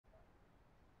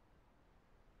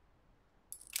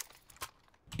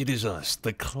It is us,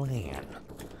 the clan.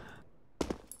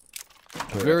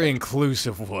 A very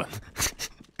inclusive one.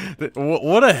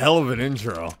 What a hell of an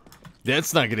intro.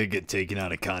 That's not gonna get taken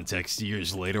out of context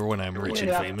years later when I'm rich and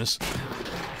famous.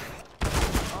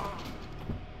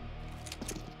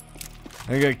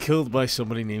 I got killed by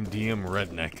somebody named DM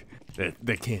Redneck.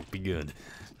 That can't be good.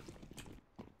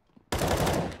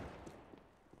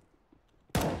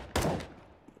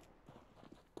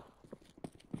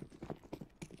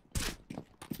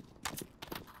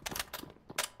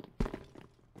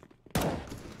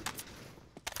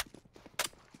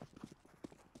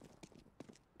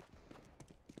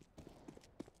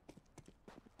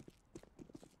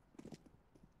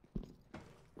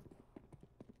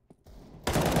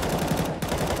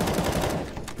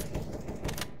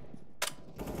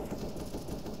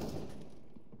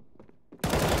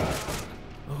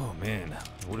 Man,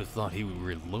 I would have thought he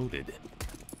reloaded.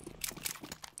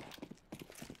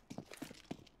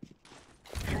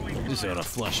 Just ought to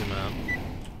flush him out.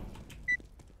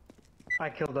 I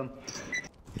killed him.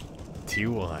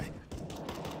 TY.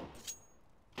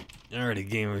 Alrighty,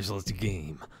 gamers, let's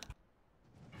game.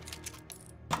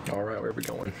 Alright, where are we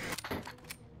going?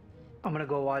 I'm gonna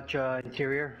go watch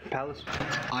Interior Palace.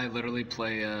 I literally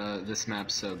play this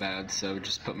map so bad, so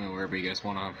just put me wherever you guys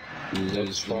wanna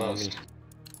lose the most.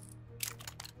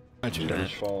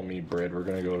 Just follow me, Brad. We're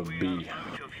gonna go to B.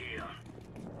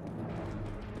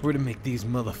 We're gonna make these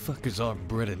motherfuckers our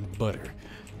bread and butter.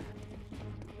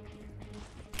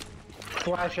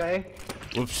 Flash A.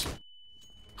 Whoops.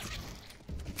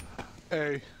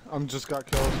 Hey, I'm just got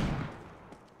killed.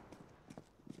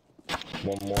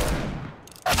 One more.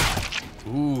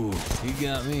 Ooh, he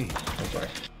got me. I'm sorry.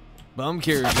 Bomb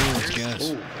carrier damage, guys.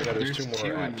 Ooh, yeah, there's two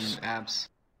more in apps. apps.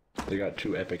 They got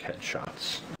 2 epic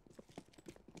headshots.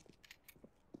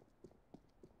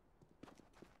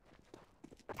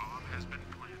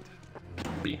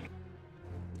 B.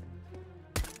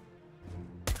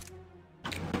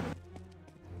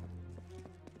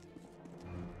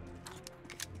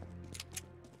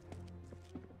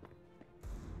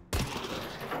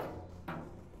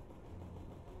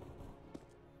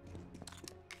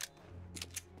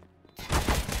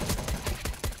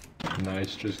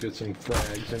 Nice, just get some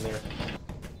frags in there.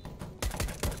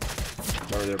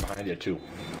 Or they're behind you too.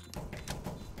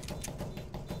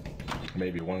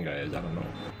 Maybe one guy is, I don't know.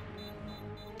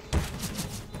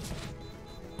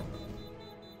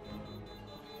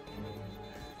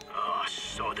 Oh,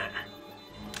 soda.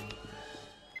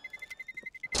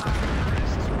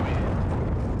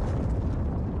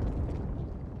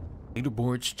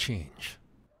 Leaderboards change.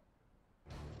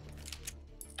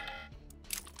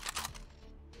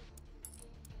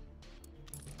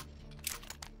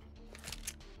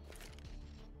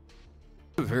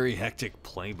 A very hectic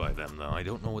play by them, though. I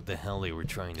don't know what the hell they were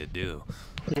trying to do.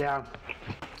 Yeah.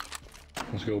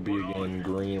 Let's go B again,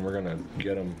 green. We're gonna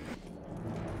get them.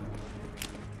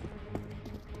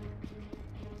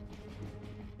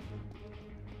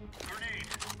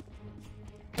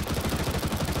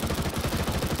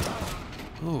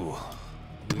 Ooh.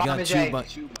 We Bomb got is two A. by...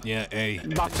 Yeah, A.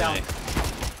 Bomb It's down.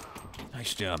 A.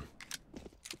 Nice job.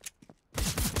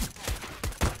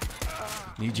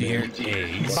 Need you here.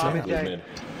 A. Bomb is A. Mid.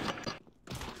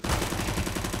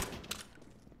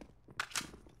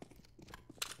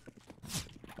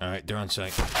 Alright, they're on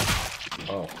site.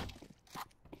 Oh.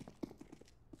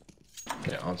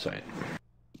 Yeah, on site.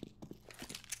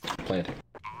 Planting.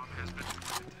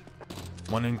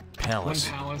 One in Palace.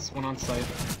 One palace, one on site.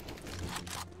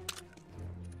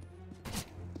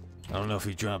 I don't know if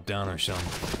he dropped down or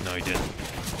something. No, he didn't.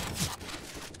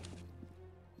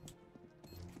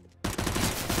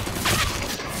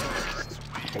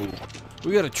 Ooh.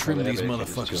 We gotta trim Oh, they these have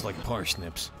motherfuckers too. like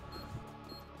parsnips.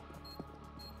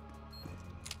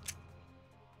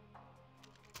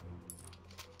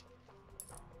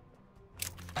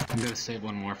 I'm gonna save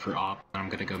one more for op, and I'm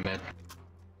gonna go mid.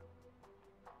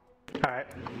 Alright.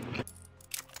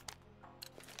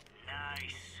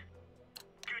 Nice.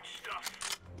 Good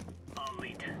stuff. I'll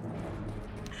lead.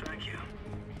 Thank you.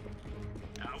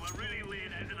 Now we're really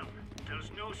laying into them.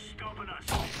 There's no stopping us.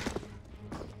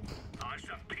 Oh, it's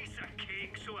a piece of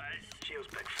cake, so it is. Cheers,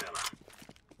 big fella.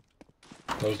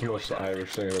 That was the most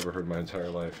Irish thing I've ever heard in my entire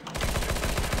life.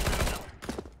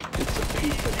 It's a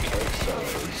piece of cake, so it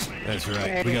is. That's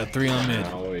right. We got 3 on mid.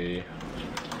 Owie.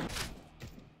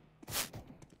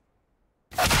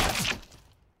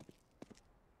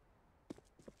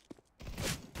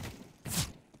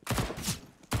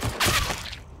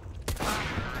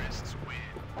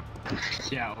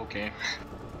 Yeah, okay.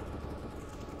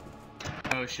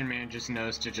 Ocean Man just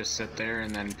knows to just sit there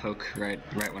and then poke right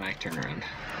when I turn around.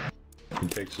 He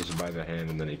takes us by the hand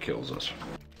and then he kills us.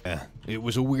 Yeah, it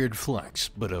was a weird flex,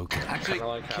 but okay. Actually, Kinda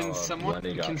like how, can someone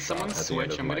Lenny got shot at the end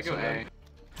switch? of I'm gonna go Mass A. Effect.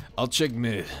 I'll check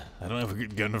mid. I don't have a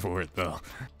good gun for it though.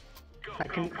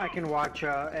 I can watch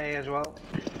A as well.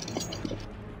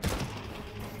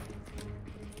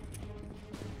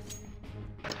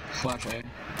 Flash A.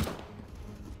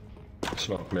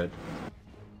 Smoke mid.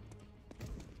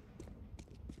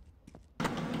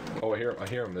 Oh, I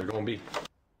hear him. They're going B.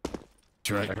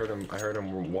 That's right. I heard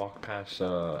him walk past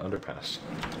underpass.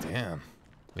 Damn.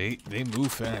 They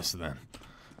move fast then.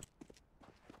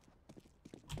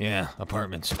 Yeah,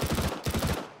 apartments.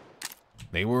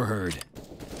 They were heard.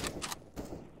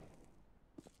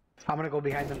 I'm gonna go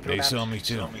behind them. through They that. saw me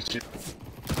too.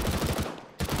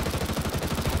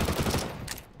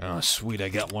 Oh, sweet, I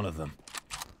got one of them.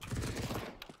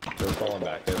 They're falling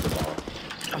back. There's the bomb.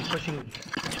 I'm pushing.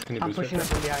 Can you I'm boost pushing me?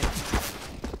 them from behind.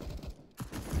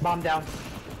 Bomb down.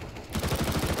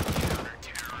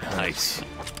 Nice.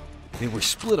 They were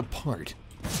split apart.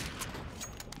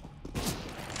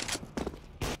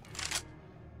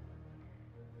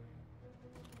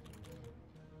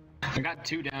 I got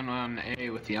 2 down on A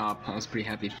with the op. I was pretty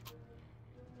happy.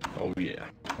 Oh yeah.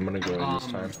 I'm gonna go in this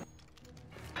time.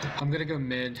 I'm gonna go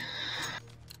mid.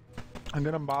 I'm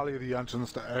gonna volley the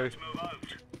entrance to A. Move out.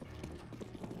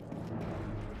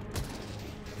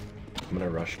 I'm gonna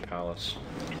rush Palace.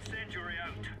 Incendiary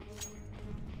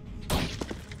out.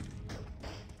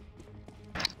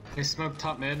 They smoke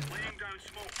top mid. Laying down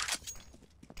smoke.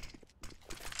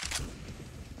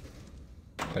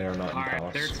 They are not in Alright,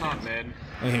 Palace. they're top mid.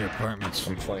 I hear apartments.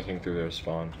 I'm flanking through their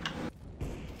spawn.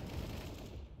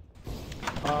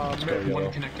 Mid. Go One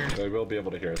yellow. connector. They will be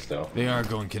able to hear us though. They are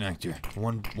going connector.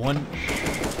 One. Yellow, yellow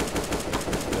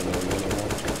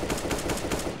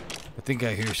I think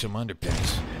I hear some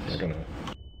underpass. one. They're gonna.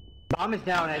 Bomb is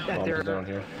down at Bombs their down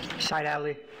here. side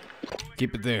alley.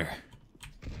 Keep it there.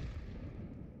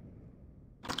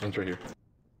 One's right here.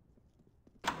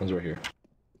 One's right here.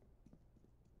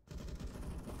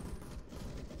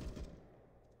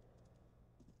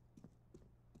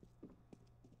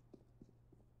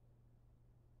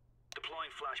 Deploying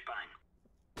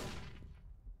flashbang.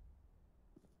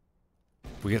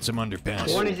 We got some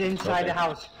underpass. One is inside Okay. the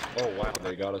house. Oh wow,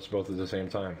 they got us both at the same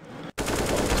time.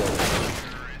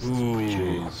 Ooh,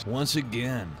 Jeez. once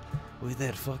again, with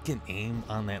that fucking aim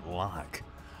on that lock.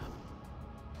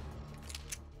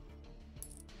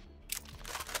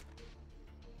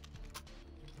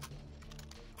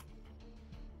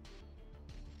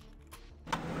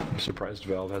 I'm surprised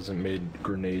Valve hasn't made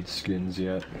grenade skins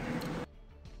yet.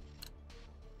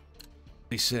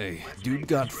 They say, dude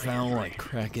got foul like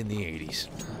crack in the 80s.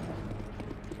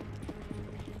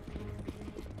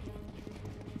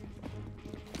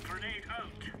 Grenade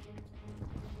out.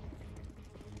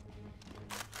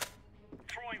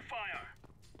 Throwing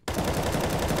fire.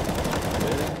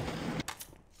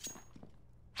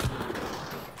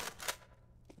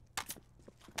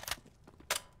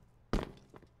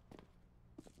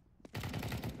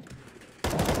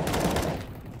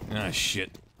 Ah,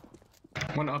 shit.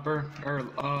 One upper, or,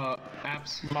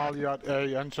 apps. Molly at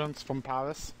A entrance from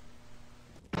Palace.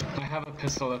 I have a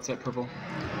pistol that's at purple.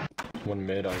 One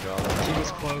mid, I got He him.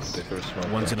 was close. They threw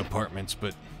smoke One's there. in apartments,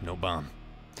 but no bomb.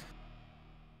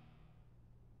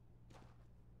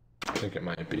 I think it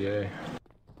might be A.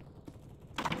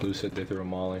 Blue said they threw a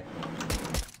molly.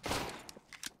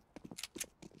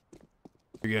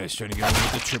 You guys trying to get away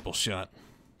with the triple shot.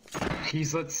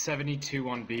 He's lit 72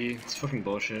 on B. It's fucking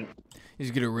bullshit.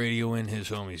 He's gonna radio in his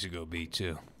homies to go B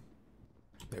too.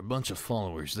 They're a bunch of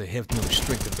followers. They have no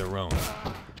strength of their own.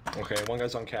 Okay, one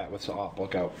guy's on cat. What's the op?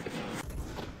 Look out.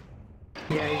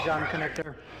 Yeah, he's on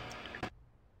connector.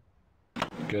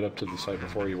 Get up to the site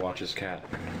before he watches cat.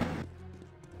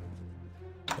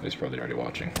 He's probably already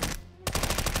watching.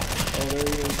 Oh, there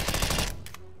he is.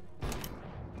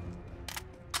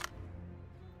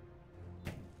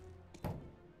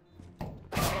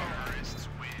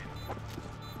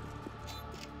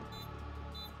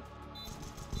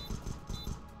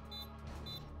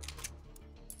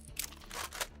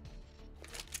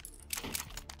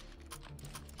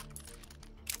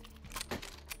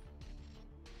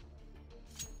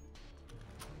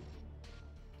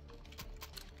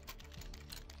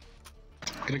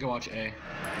 Gonna go watch A.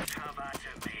 Have at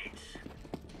it, mates.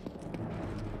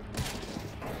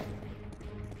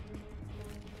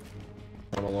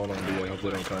 I'm alone on B. I hope they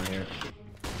don't come here.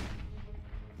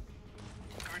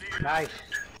 Grenade. Nice.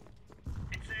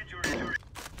 Incendiary.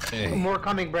 Hey, More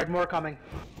coming, Brett. More coming.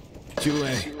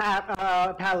 2A.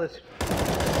 Palace.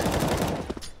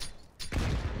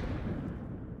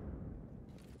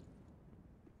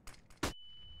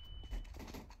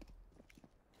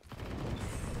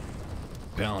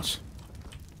 Palace.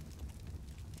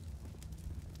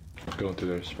 Going through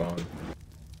their spawn.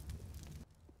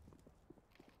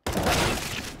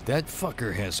 That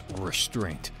fucker has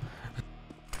restraint.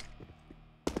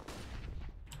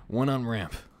 One on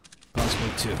ramp. Possibly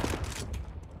two.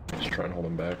 Just trying to hold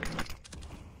him back.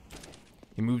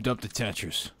 He moved up the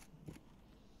Tetris.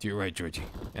 To your right, Georgie.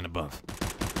 And above.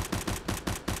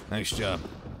 Nice job.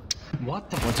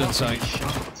 What the One's fuck on are site. these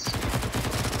shots?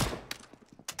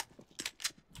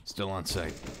 Still on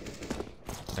site.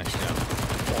 Nice job.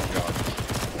 Oh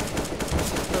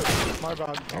My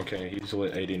bad. god. Okay, he's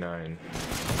lit 89.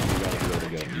 You gotta do it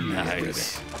again.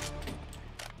 Nice.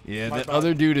 Yeah, My that bad.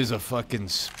 other dude is a fucking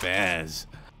spaz.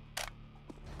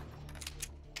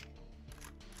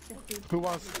 Who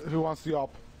wants the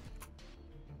op?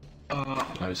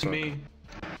 I saw Me.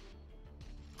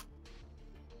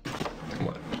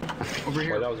 What? Over Wait,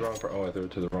 here. that was the wrong person. Oh, I threw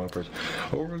it to the wrong person.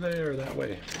 Over there, that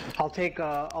way. I'll take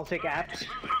apps.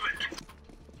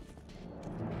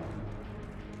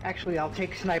 Actually, I'll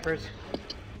take snipers.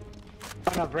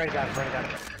 Oh no, Brad got it, Brad got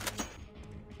it.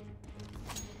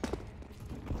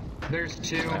 There's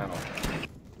two. Ow.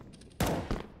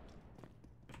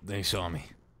 They saw me.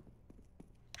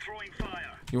 Throwing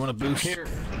fire. You want a boost? Here.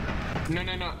 No,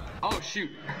 no, no. Oh, shoot.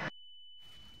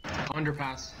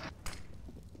 Underpass.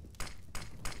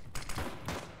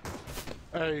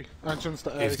 A. Entrance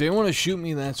to A. If they want to shoot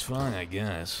me, that's fine, I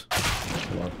guess.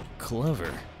 Come on.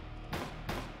 Clever.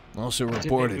 Also Did they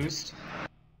reported. boost?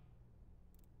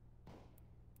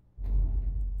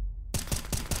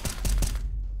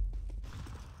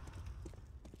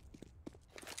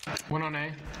 One on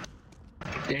A.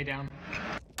 A down.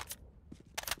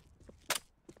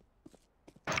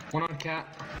 One on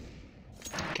cat.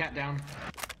 Cat down.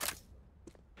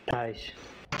 Nice.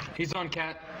 He's on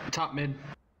cat. Top mid.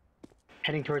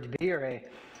 Heading towards B or A?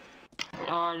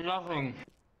 Nothing.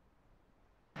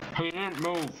 He didn't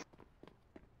move.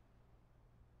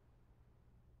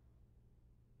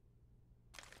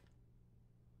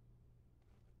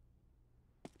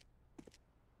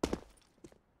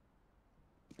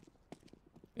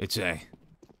 It's A.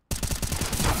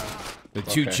 The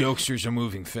two Okay. jokesters are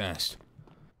moving fast.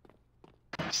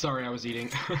 Sorry, I was eating.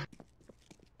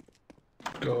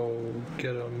 Go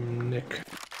get him, Nick.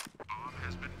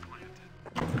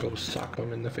 Go sock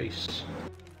him in the face.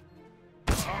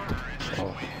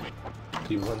 Oh,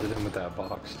 he blended in with that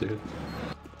box, dude.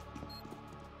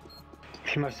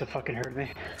 He must have fucking heard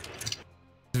me.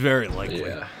 Very likely.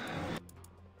 Yeah.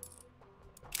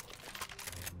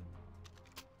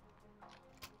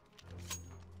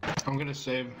 I'm gonna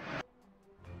save.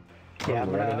 Yeah,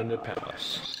 I'm running gonna. into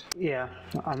Palace. Yeah,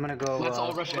 I'm gonna go. Let's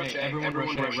all rush A. Everyone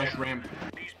rush A. Rush ramp.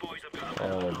 These boys have got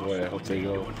Oh boy, I hope they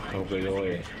go. I hope they go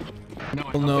away. No,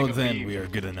 I We'll thought know they could then be- we are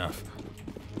good enough.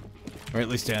 Or at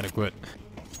least adequate.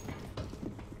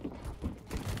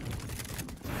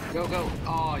 Go, go.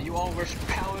 Aw, you all rush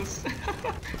Palace.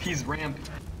 He's ramp.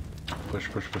 Push,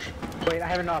 push, push. Wait, I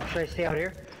have an op. Should I stay out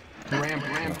here? Ramp,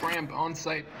 ramp, ramp. On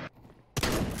site.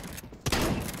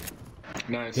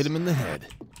 Nice. Hit him in the head.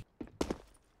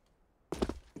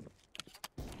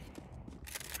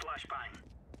 flashbang.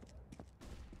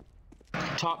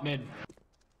 Top mid.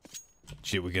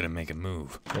 Shit, we gotta make a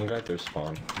move. One guy at their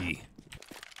spawn. E.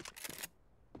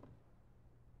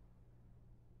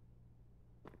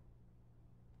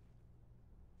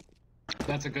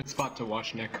 That's a good spot to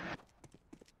watch, Nick.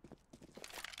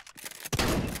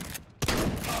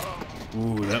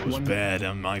 Ooh, that was One- bad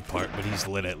on my part, but he's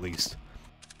lit at least.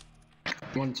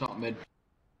 One top mid.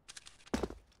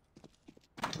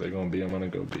 They're gonna be. I'm gonna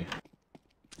go B.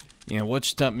 Yeah,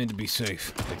 watch top mid to be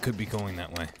safe. They could be going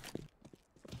that way.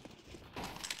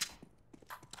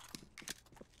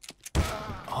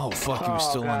 Oh, fuck, he was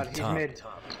still God, on he's top. mid.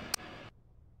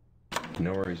 You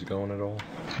know where he's going at all?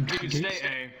 Dude,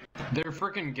 stay A. They're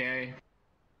freaking gay.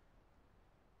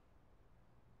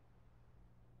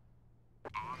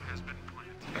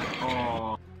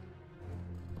 Oh,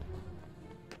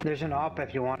 There's an op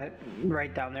if you want it,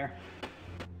 right down there.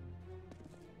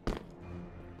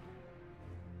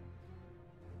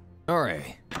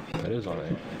 Alright. That is on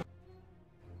A.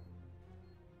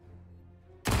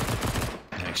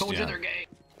 Next told you job. they're gay.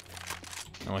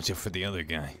 I want you for the other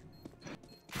guy.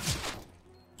 Is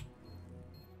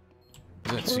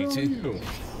that Where are CT? you?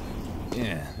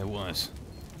 Yeah, it was.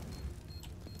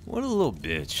 What a little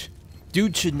bitch.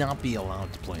 Dude should not be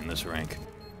allowed to play in this rank.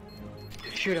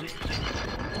 Shoot him.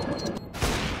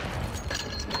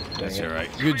 That's it. alright.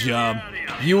 Good job.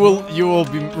 You will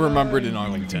be remembered in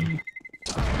Arlington.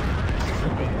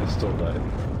 I still died.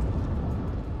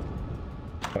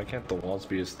 Why can't the walls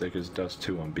be as thick as Dust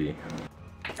 2 on B?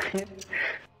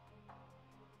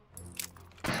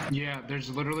 Yeah, there's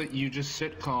literally, you just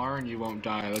sit car and you won't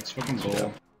die. That's fucking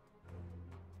bull.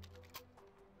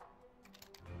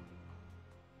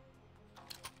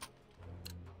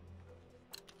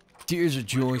 Tears of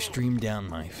joy stream down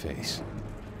my face,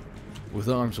 with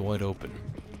arms wide open.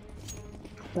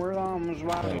 We're arms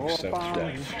wide Except open.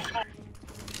 death.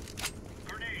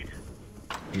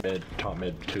 Mid, top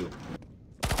mid, 2.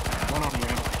 One on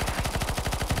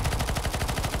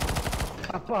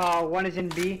ramp. One is in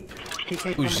B. He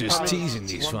came from Who's the just palace. teasing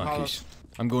these One fuckers? palace.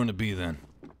 I'm going to B then.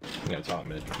 Yeah, top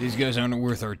mid. These guys aren't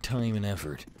worth our time and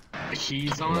effort.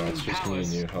 He's on No, it's just me and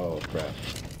palace. you. Oh, crap.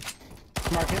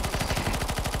 Mark it.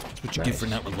 What you get for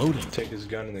not reloading? Take his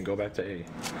gun and then go back to A.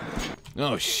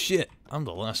 Oh shit! I'm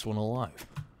the last one alive.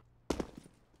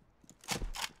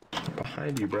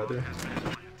 Behind you, brother.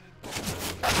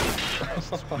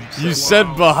 You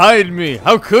said behind me.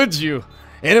 How could you?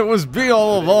 And it was B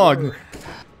all along.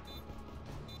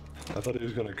 I thought he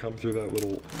was gonna come through that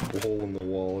little hole in the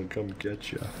wall and come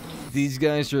get you. These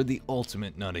guys are the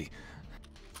ultimate nutty.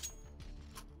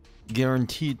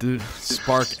 Guaranteed to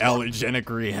spark allergenic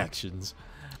reactions.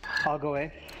 I'll go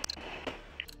A.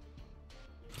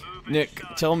 Nick,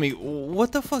 tell me,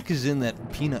 what the fuck is in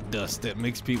that peanut dust that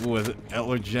makes people with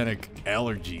allergenic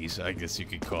allergies, I guess you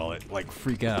could call it, like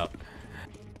freak out?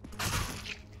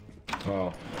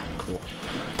 Oh, cool.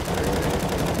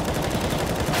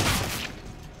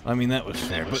 I mean, that was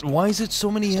fair, but why is it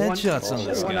so many headshots on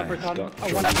this One guy? upper top.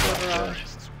 Stop. One upper.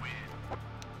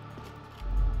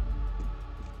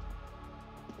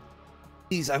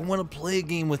 Please, I want to play a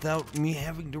game without me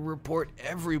having to report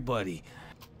everybody.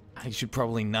 I should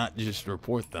probably not just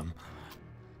report them.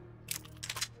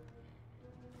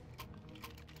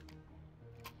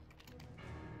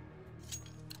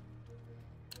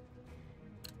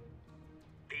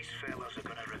 These fellas are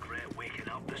gonna regret waking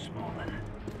up this morning.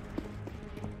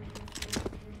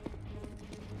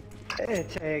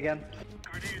 It's A again.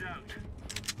 Grenade out.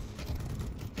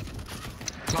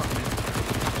 Top mid.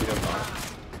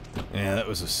 Yeah, that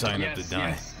was a sign up Yes, to die.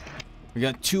 yes. We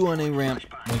got 2 on A ramp,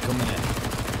 one coming in.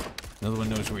 Another one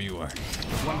knows where you are.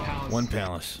 One palace. One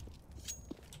palace.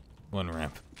 One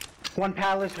ramp. One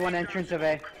palace, one entrance of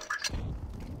A.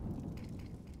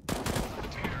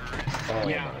 Oh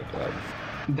Yeah. my god.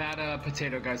 That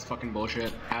potato guy's fucking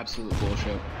bullshit. Absolute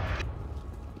bullshit.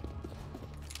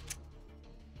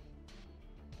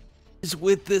 Is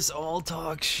with this all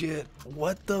talk shit.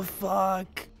 What the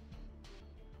fuck?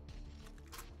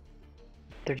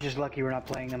 They're just lucky we're not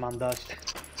playing them on Dust.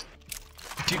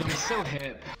 Dude, I'm so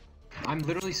hip. I'm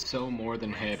literally so more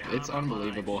than hip. It's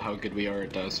unbelievable how good we are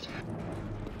at Dust.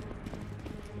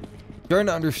 Trying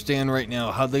to understand right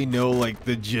now how they know like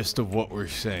the gist of what we're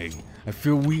saying. I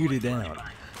feel weirded out.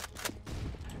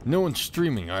 No one's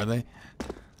streaming, are they?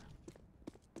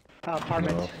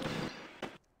 Apartments.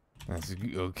 That's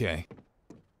okay.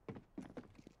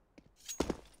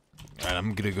 Alright,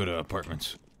 I'm gonna go to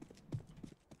apartments.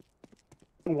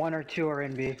 1 or 2 are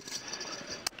in B.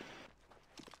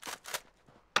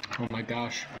 Oh my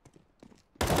gosh.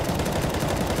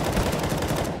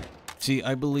 See,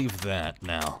 I believe that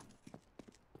now.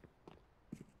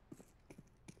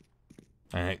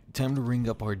 Alright, time to ring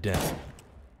up our death.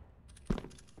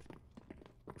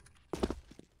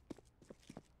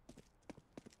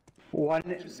 One.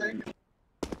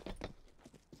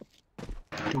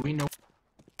 Do we know?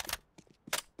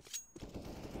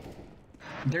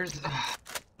 There's. Oh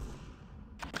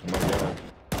my god.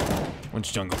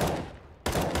 One's jungle.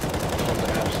 One's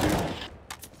apps,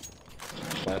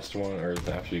 dude. Last one, or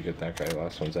after you get that guy,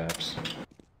 last one's apps.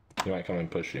 He might come and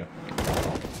push you.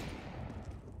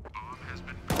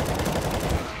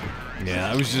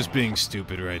 Yeah, I was just being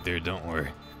stupid right there, don't worry.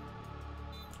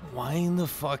 Why in the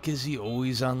fuck is he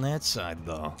always on that side,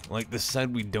 though? Like, the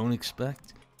side we don't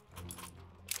expect?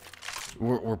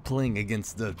 We're playing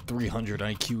against the 300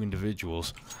 IQ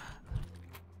individuals.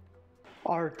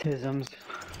 Artisms.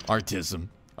 Artism.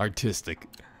 Artistic.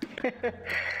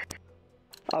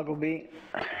 I'll go B.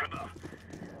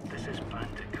 This is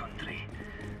bandit country.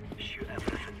 Shoot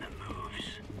everything that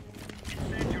moves.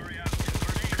 Incendiary out.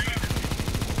 Grenade out.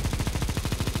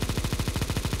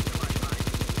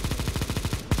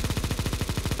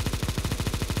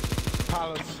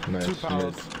 Palace. Nice. 2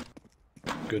 palace.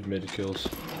 Mid. Good mid kills.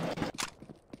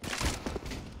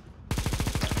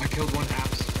 I killed one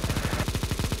apps.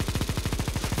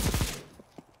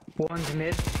 One's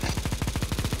mid.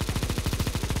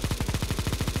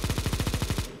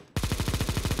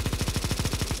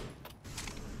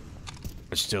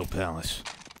 It's still Palace.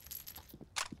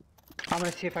 I'm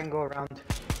gonna see if I can go around.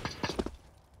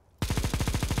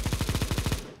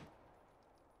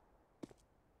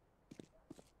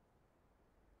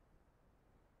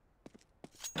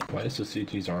 Why is the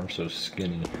CT's arm so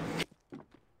skinny?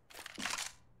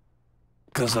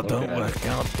 Cause I don't Okay. work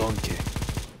out, donkey.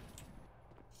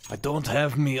 I don't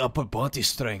have me upper body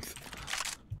strength.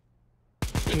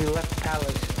 He left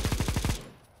palace.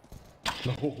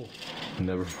 No,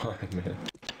 never mind, man.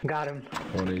 Got him.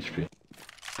 1 HP.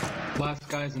 Last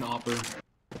guy's an opper.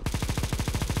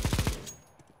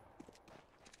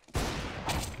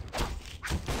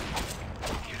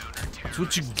 That's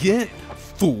what you get,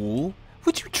 fool.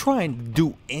 What you trying to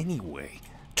do anyway?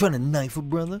 Trying to knife a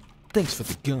brother? Thanks for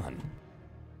the gun.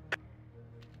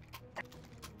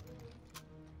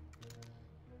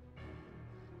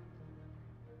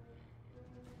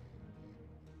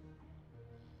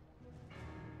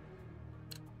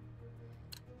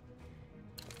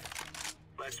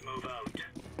 Let's move out.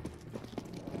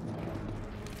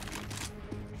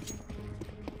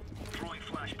 Throwing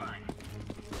flashbang.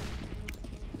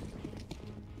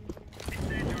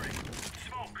 Incendiary.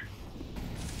 Smoke.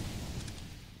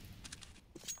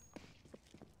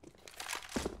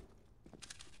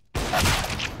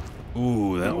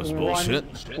 Ooh, that was bullshit.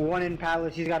 One in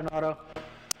palace. He's got an auto.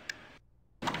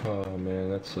 Oh man,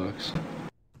 that sucks.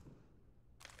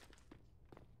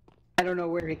 I don't know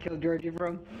where he killed Georgie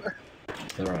from.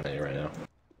 They're on A right now.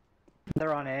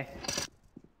 They're on A.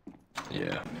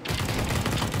 Yeah.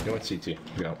 Go with CT.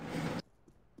 Go.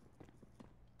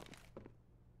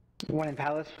 One in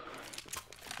palace.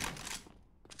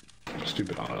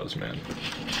 Stupid autos, man.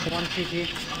 One CT.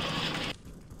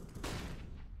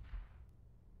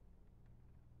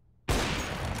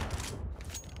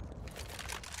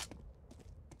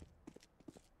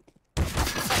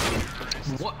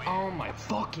 What? Oh my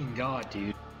fucking god,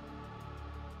 dude.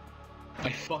 I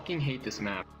fucking hate this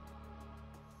map.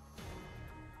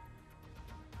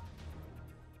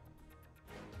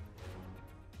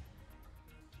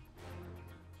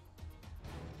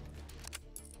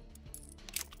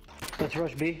 Let's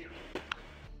rush B.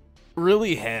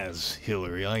 Really has,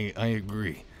 Hillary. I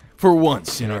agree. For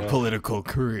once in our political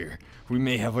career, we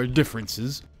may have our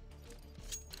differences.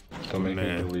 Don't make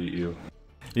Man. me delete you.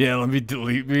 Yeah, let me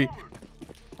delete me.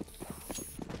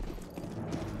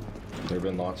 There have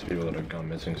been lots of people that have gone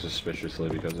missing suspiciously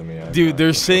because of me. Dude,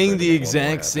 they're saying the Won't exact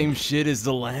happen. same shit as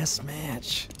the last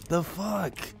match. The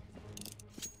fuck?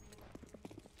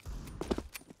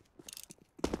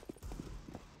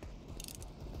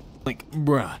 Like,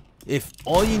 bruh, if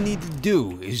all you need to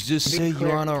do is just say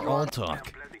you're on our all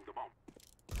talk.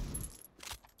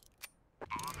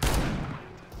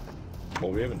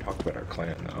 Well, we haven't talked about our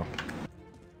clan though.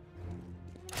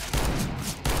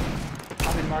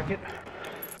 I'm in market.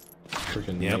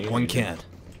 Freaking Yep, one cat.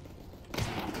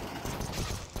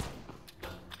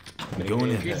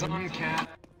 Going in. He's on cat.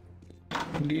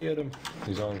 Get him.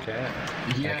 He's on cat.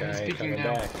 Yeah, That guy he's ain't peeking coming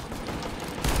now. back.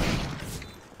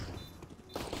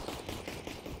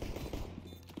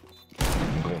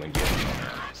 I'm going to get him.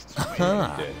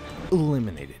 Ah, Dead.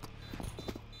 eliminated.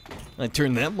 I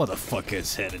turned that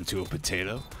motherfucker's head into a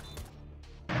potato.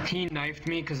 He knifed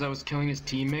me because I was killing his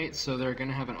teammates, so they're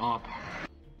gonna have an op.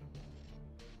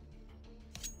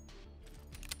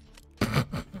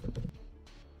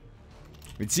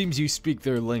 It seems you speak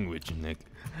their language, Nick.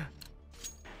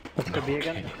 Let's go B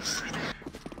again. Let's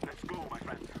go, my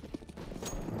friend.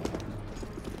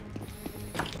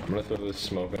 I'm gonna throw this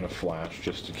smoke in a flash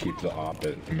just to keep the op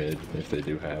at mid if they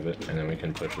do have it, and then we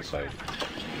can push the site.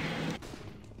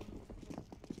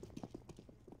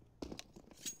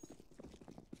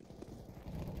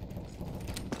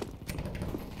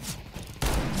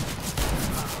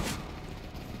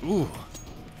 Ooh.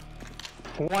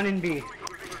 One in B.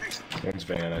 One's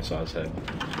van, I saw his head.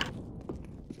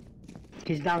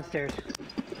 He's downstairs.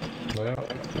 Oh, yeah.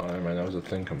 Oh, never mind, that was a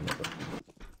thing coming up.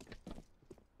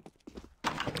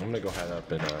 I'm gonna go head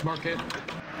up and Market.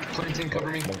 Planting,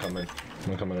 cover me. One coming.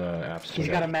 One coming apps. He's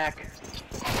got a Mac.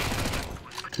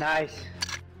 Nice.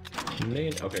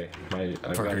 Okay, I've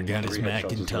Parker got his 3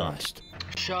 headshots as well. Macintoshed.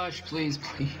 Shush, please,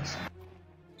 please.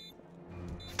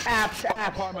 Apps,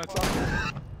 apps.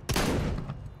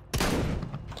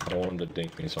 I don't want him to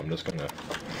dink me, so I'm just gonna.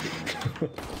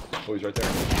 Oh, he's right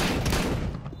there.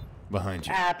 Behind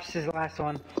you. Apps is the last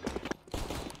one.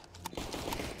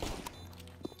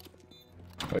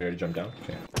 Oh, you already jumped down?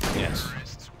 Okay. Yes.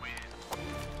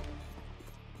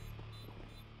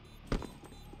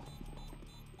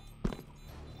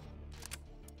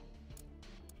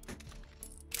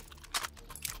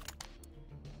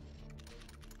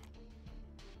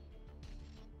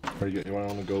 You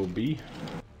want to go B?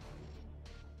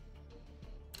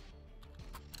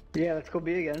 Yeah, let's go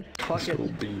B again. Fuck Let's it. go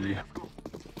B.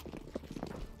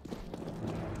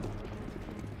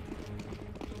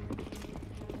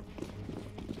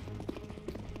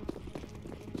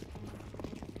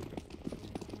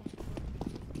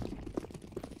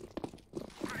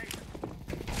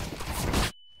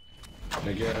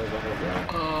 guys all down.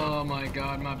 Oh my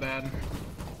god, my bad.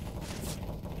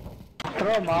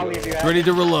 Throw a molly if you have. Ready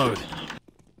to reload.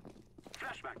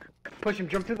 Flashback. Push him.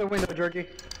 Jump through the window, Georgie.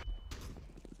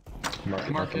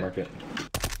 Mark it.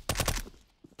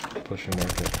 Pushing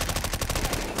market.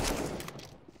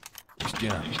 Nice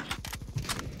job.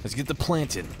 Let's get the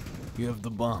planted. You have the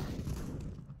bomb.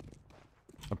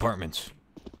 Apartments.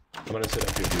 I'm gonna sit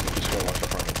up here, dude. Just go watch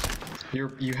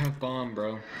apartments. You have bomb,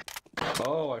 bro.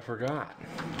 Oh, I forgot.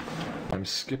 I'm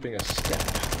skipping a step.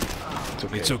 It's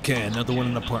okay. It's okay. Another one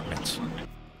in apartments.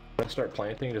 When I start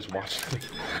planting, just watch.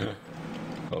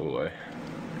 Oh boy.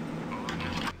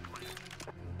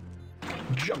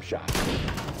 Jump shot.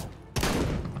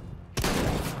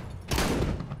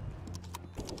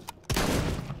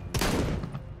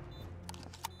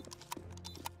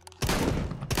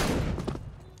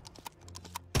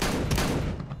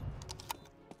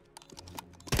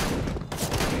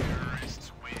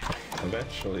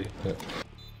 Eventually.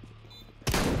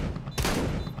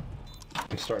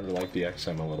 I'm starting to like the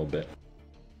XM a little bit.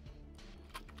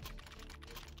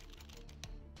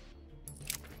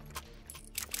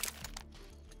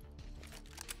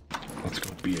 Let's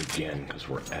go B again, because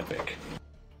we're epic.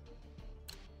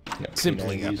 Yeah,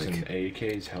 Simply P90s epic. and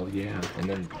AKs, hell yeah. And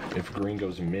then if green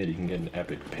goes mid, you can get an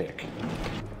epic pick.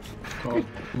 Oh,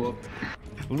 whoop.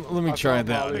 Let me try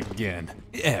that Molly. again.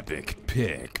 Epic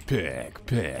pick.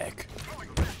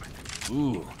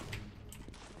 Ooh.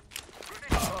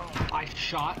 I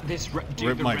shot this dude,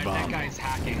 Rip the my redneck bomb. guy's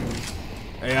hacking.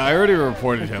 Hey, I already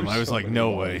reported him. I was So like, many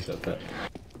no bodies way. at that.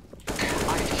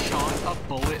 I shot a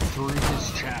bullet through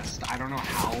his chest. I don't know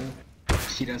how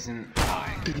he doesn't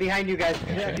die. Behind you guys.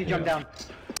 If you jump down.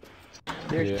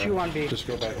 There's Yeah, 2 on B. Just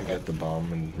go back and get the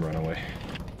bomb and run away.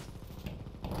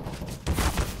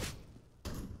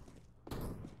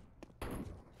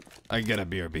 I get a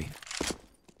BRB.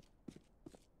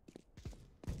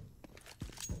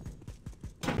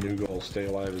 New goal, stay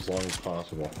alive as long as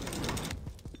possible.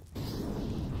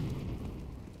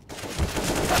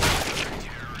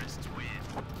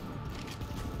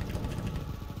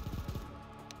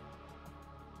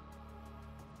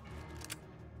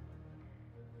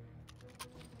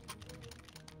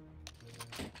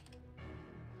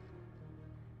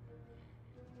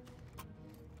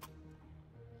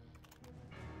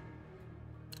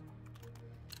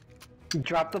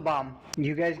 Drop the bomb.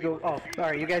 You guys go. Oh,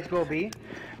 alright. You guys go B.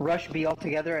 Rush B all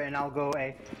together, and I'll go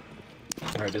A.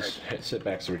 Alright, just sit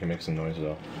back so we can make some noise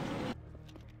though.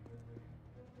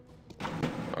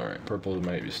 Alright, purple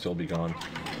might still be gone.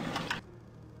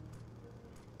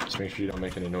 Just make sure you don't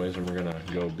make any noise and we're gonna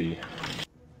go B.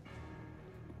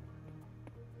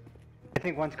 I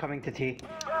think one's coming to T.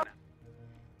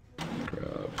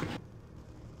 Grab.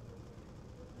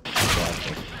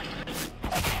 Flashing.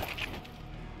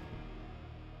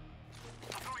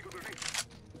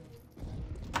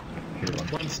 Here, one.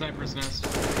 One sniper's nest.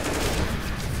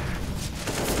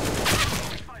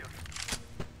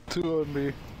 2 on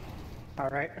B.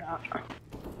 Alright.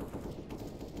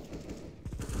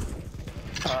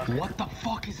 What the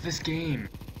fuck is this game?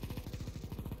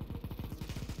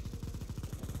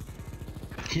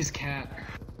 He's cat.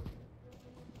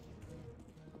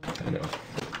 I know.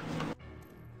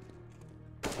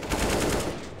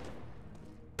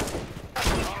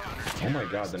 Oh my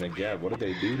god, the Nagab, what did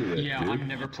they do to it, Yeah, dude? I'm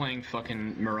never playing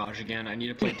fucking Mirage again. I need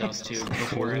to play Dust 2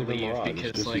 before I Look at the leave Mirage,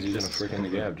 because just like using this a is freaking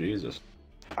Nagab, Jesus.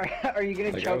 Are you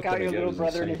gonna Like, choke I was out your gonna little get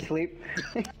brother in insane. his sleep?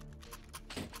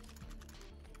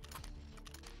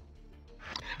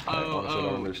 I honestly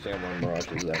don't Oh, understand why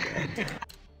Mirage is that bad.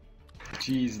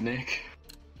 jeez, Nick.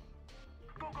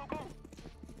 Go, go, go.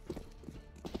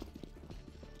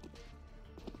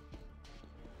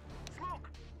 Smoke.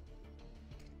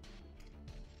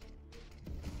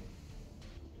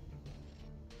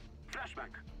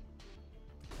 Flashback.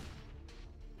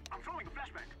 I'm throwing a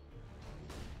flashback.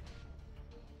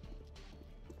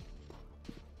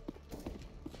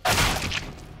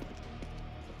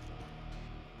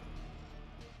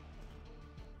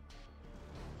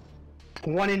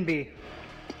 One in B.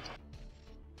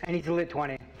 And he's lit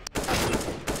 20.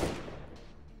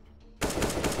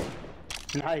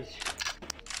 Nice.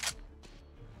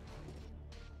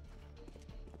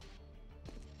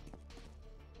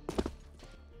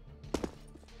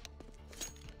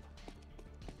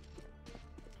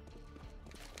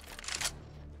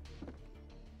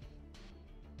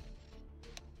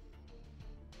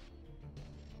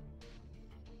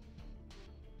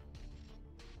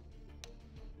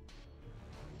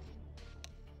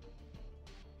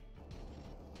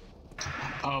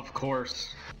 Of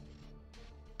course.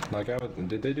 Like,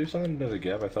 did they do something to the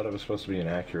Geb? I thought it was supposed to be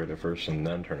inaccurate at first and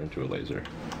then turn into a laser.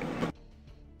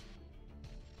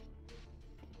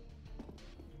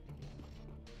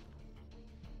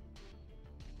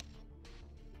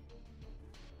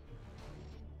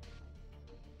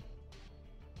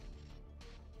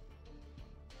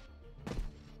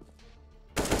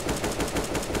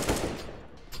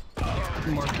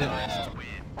 Mark it.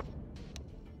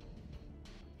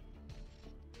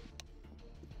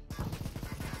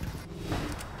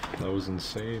 That was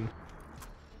insane.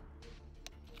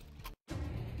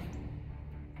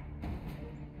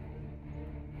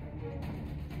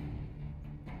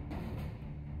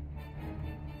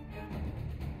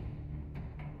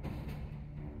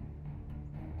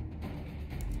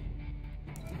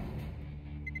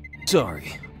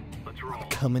 Sorry. Let's roll.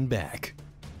 Coming back.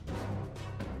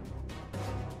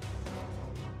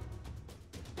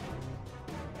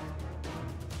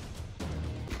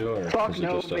 Or Fuck is it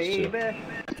no, just us two? baby.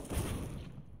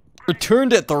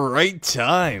 Returned at the right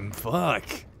time. Fuck.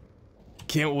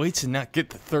 Can't wait to not get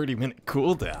the 30-minute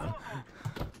cooldown.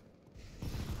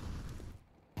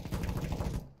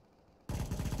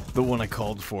 The one I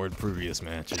called for in previous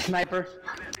matches. Sniper.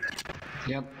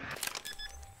 Yep.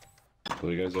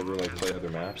 Will you guys ever like play other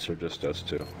maps or just us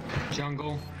two?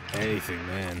 Jungle. Anything,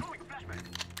 man.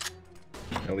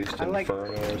 At least I like-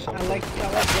 Inferno or I something? like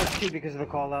those two because of the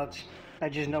callouts. I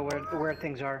just know where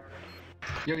things are.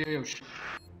 Yo.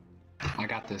 I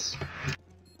got this.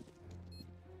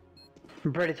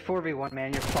 Brett, it's 4v1,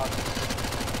 man. You're fucked.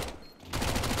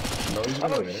 No, he's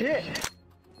gonna Oh win. shit!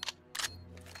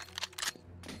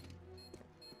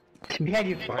 Behind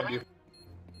you. Behind you.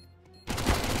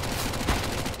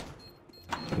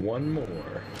 One more.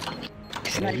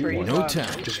 Sniper. you He's, No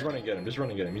time. Just run and get him. Just run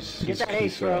and get him. Get that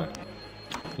ace, bro.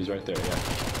 He's right there. Yeah.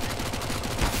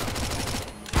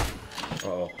 Uh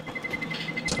oh.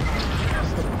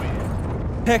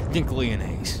 Technically an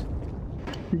ace.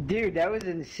 Dude, that was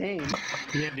insane.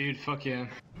 Yeah, dude. Fuck yeah.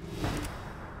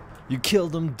 You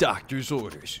killed him, doctor's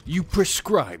orders. You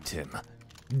prescribed him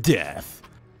death.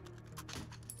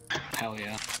 Hell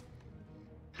yeah.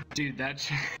 Dude, that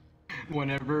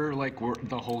whenever like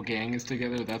the whole gang is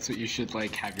together, that's what you should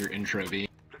like have your intro be.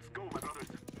 Let's go, my brothers.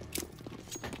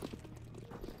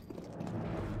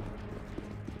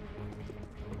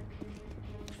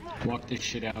 Walk this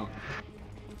shit out.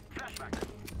 Flashback.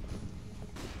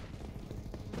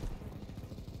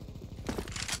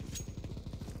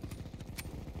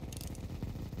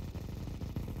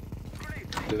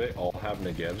 Do they all have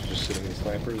Negevs just sitting in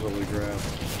snipers? Holy crap.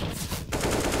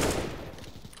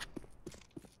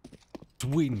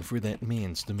 Waiting for that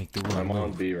man's to make the wrong I'm on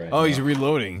move. B right Oh, now. he's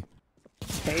reloading.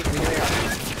 Hey, clear.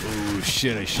 Oh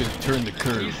shit, I should have turned the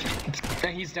curve.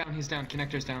 He's down.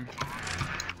 Connector's down.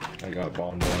 I got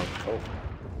bombed down. Oh.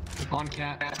 On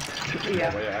cat.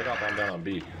 Yeah. Oh, yeah, I got bombed down on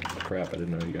B. Crap, I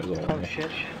didn't know you guys all had Oh me.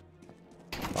 shit.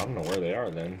 I don't know where they are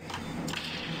then.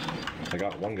 I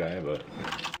got one guy, but...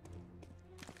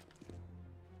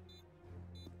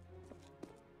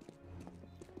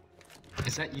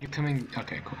 Is that you coming?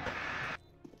 Okay, cool.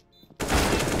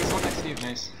 He's one next to you.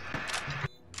 Nice.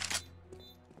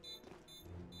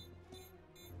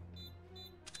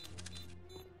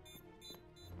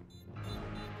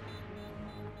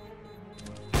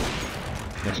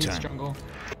 No He's time. jungle.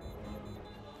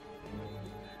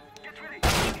 Get ready.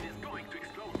 It is going to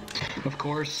explode. Of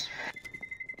course.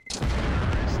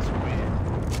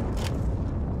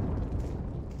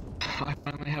 I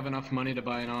finally have enough money to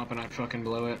buy an op and I fucking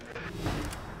blow it.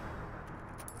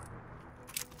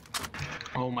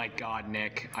 Oh my god,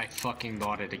 Nick. I fucking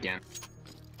bought it again.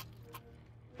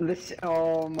 Listen.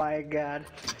 Oh my god.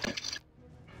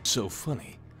 So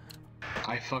funny.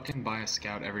 I fucking buy a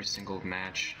scout every single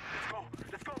match. Let's go.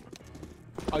 Let's go.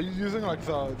 Are you using like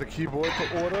the keyboard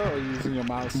to order, or are you using your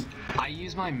mouse? I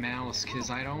use my mouse because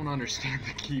I don't understand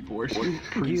the keyboard You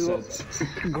presets.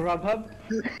 Grubhub.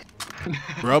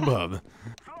 Grubhub.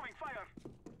 Throwing fire.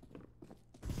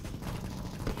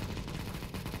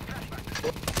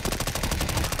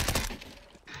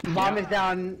 Bomb is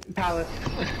down, Palace.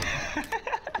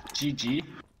 GG.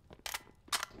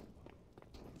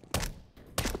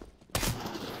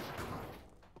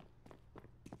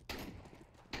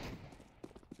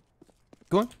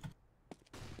 Go on.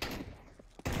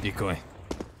 Decoy.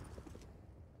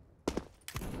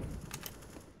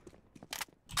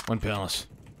 One palace.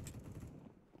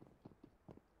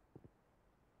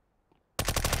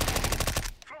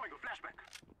 Throwing a flashback.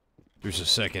 There's a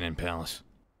second in palace.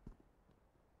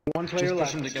 One player Just push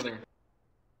left. them together.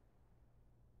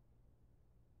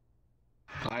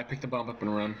 I pick the bomb up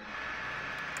and run.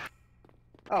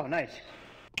 Oh, nice.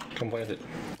 Come plant it.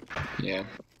 Yeah.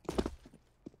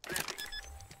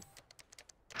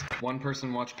 One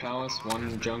person watch Palace,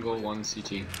 one jungle, one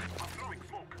CT.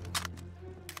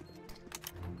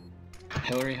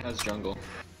 Hillary has jungle.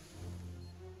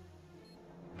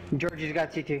 Georgie's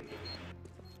got CT.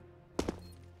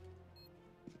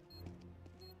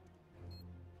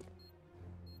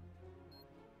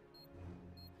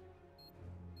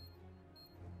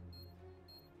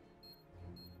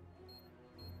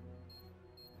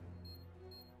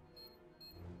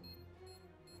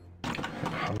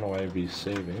 I don't know why I'd be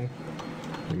saving.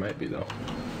 You might be though.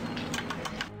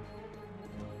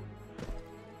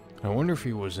 I wonder if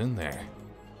he was in there.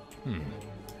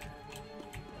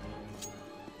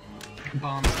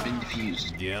 Bomb's been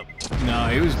defused. Yep. No,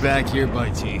 he was back here by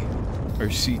T. Or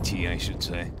CT, I should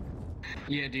say.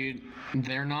 Yeah, dude,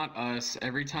 they're not us.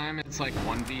 Every time it's like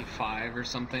 1v5 or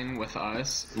something with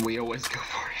us, we always go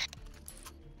for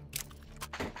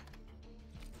it.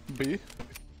 B.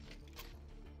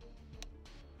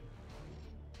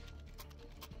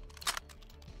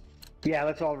 Yeah,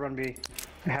 let's all run B.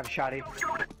 Have Shoddy.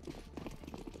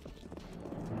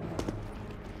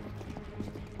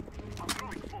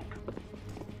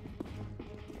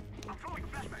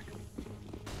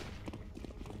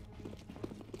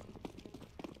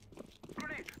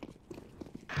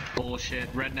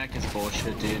 Bullshit. Redneck is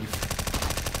bullshit, dude.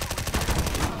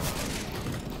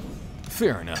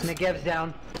 Fair enough. Negev's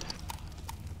down.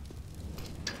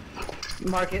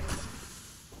 Mark it.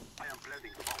 I am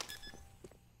planting the bomb.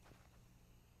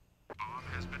 Bomb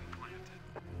has been planted.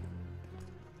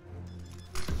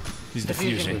 He's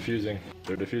defusing. Defusing.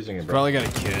 They're defusing it, bro. Probably got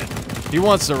a kid. He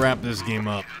wants to wrap this game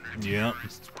up. Yep.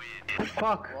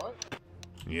 Fuck.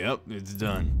 Yep, it's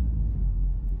done.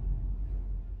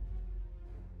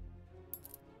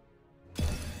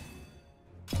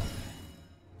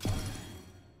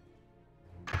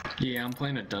 Yeah, I'm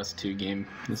playing a Dust 2 game.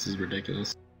 This is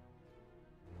ridiculous.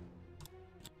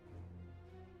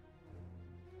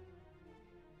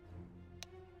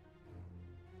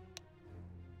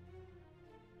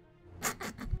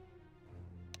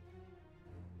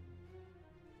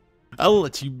 I'll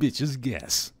let you bitches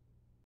guess.